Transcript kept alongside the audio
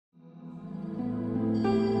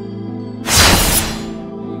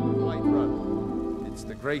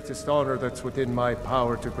greatest honor that's within my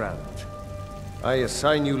power to grant. I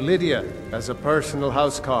assign you Lydia as a personal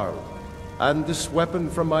housecarl, and this weapon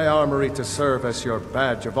from my armory to serve as your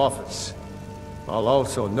badge of office. I'll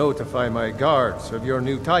also notify my guards of your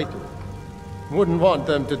new title. Wouldn't want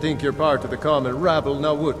them to think you're part of the common rabble,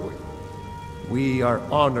 now would we? We are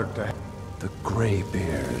honored to have the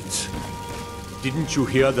Greybeards. Didn't you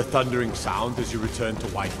hear the thundering sound as you returned to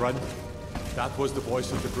Whiterun? That was the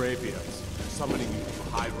voice of the Greybeards, summoning you to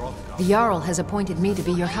High Rothgar. The Jarl has appointed me to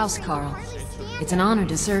be your housecarl. It's an honor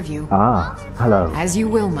to serve you. Ah, hello. As you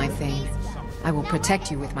will, my Thane. I will protect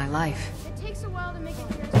you with my life. It takes a while to make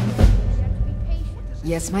a dress. You have to be patient.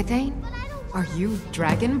 Yes, my Thane? Are you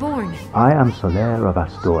Dragonborn? I am Solaire of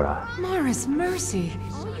Astora, Amorous, mercy.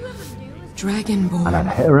 All you ever do is Dragonborn. an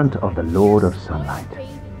adherent of the Lord of Sunlight.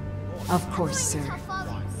 Of course, sir.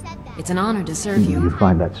 It's an honor to serve You you.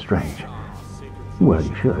 find that strange? Well,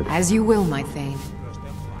 you should. As you will, my Thane.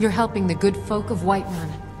 You're helping the good folk of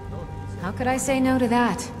Whiterun. How could I say no to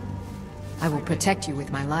that? I will protect you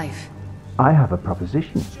with my life. I have a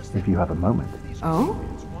proposition, if you have a moment. Oh?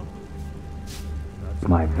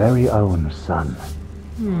 My very own son.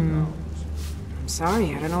 I'm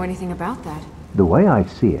sorry, I don't know anything about that. The way I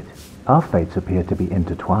see it, our fates appear to be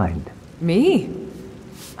intertwined. Me?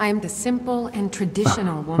 I am the simple and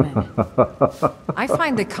traditional woman. I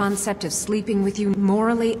find the concept of sleeping with you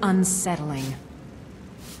morally unsettling.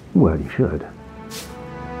 Well, you should.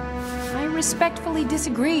 I respectfully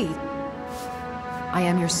disagree. I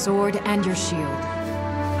am your sword and your shield.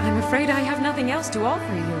 I'm afraid I have nothing else to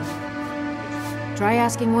offer you. Try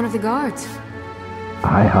asking one of the guards.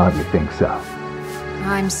 I hardly think so.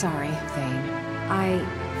 I'm sorry, Thane.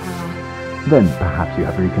 Then perhaps you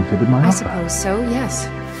have reconsidered my I offer. suppose so, yes.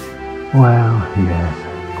 Well,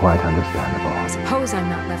 yes, quite understandable. I suppose I'm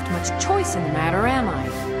not left much choice in the matter, am I?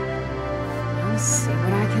 I'll see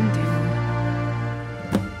what I can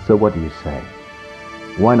do. So what do you say?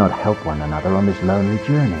 Why not help one another on this lonely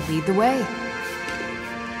journey? Lead the way.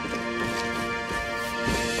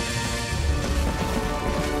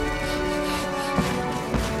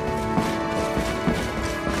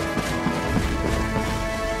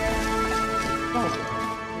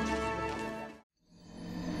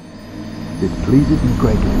 This pleases me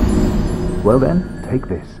greatly. Well then, take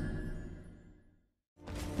this.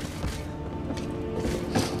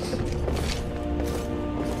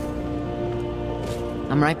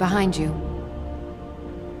 I'm right behind you.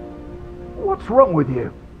 What's wrong with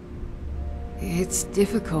you? It's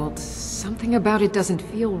difficult. Something about it doesn't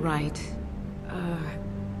feel right.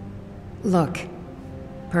 Look.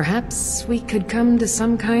 Perhaps we could come to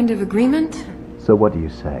some kind of agreement? So what do you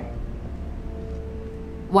say?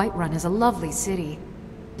 Whiterun is a lovely city,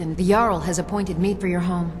 and the Jarl has appointed me for your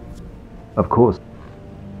home. Of course.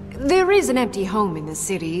 There is an empty home in the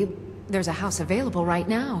city. There's a house available right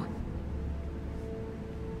now.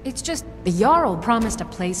 It's just, the Jarl promised a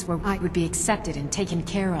place where I would be accepted and taken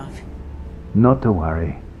care of. Not to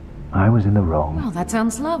worry. I was in the wrong. Well, that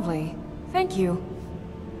sounds lovely. Thank you.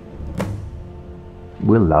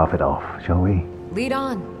 We'll laugh it off, shall we? Lead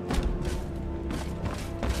on.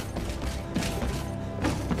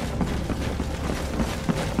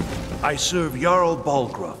 I serve Jarl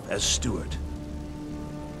Balgruuf as steward.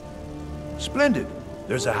 Splendid.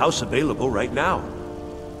 There's a house available right now.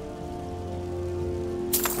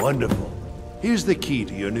 Wonderful. Here's the key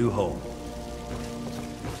to your new home.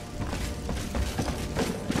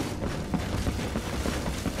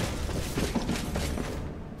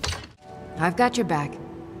 I've got your back.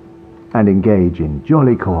 And engage in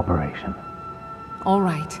jolly cooperation. All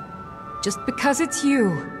right. Just because it's you.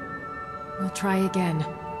 We'll try again.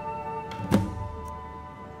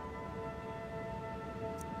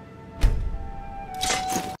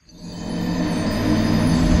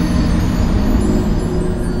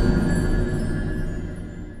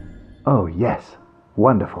 Oh, yes.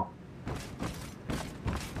 Wonderful.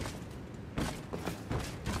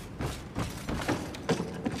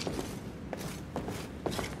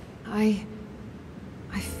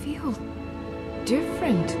 I feel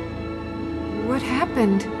different. What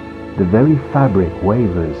happened? The very fabric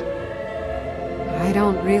wavers. I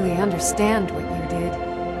don't really understand what you did,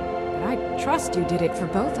 but I trust you did it for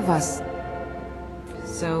both of us.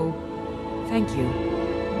 So, thank you.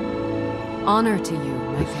 Honor to you,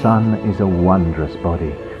 my The sun is a wondrous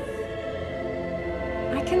body.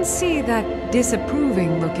 I can see that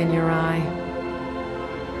disapproving look in your eye.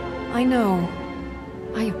 I know.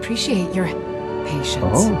 I appreciate your patience.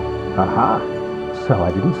 Oh, aha. So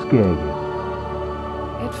I didn't scare you.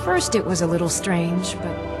 At first it was a little strange,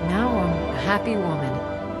 but now I'm a happy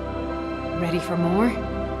woman. Ready for more?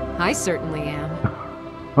 I certainly am.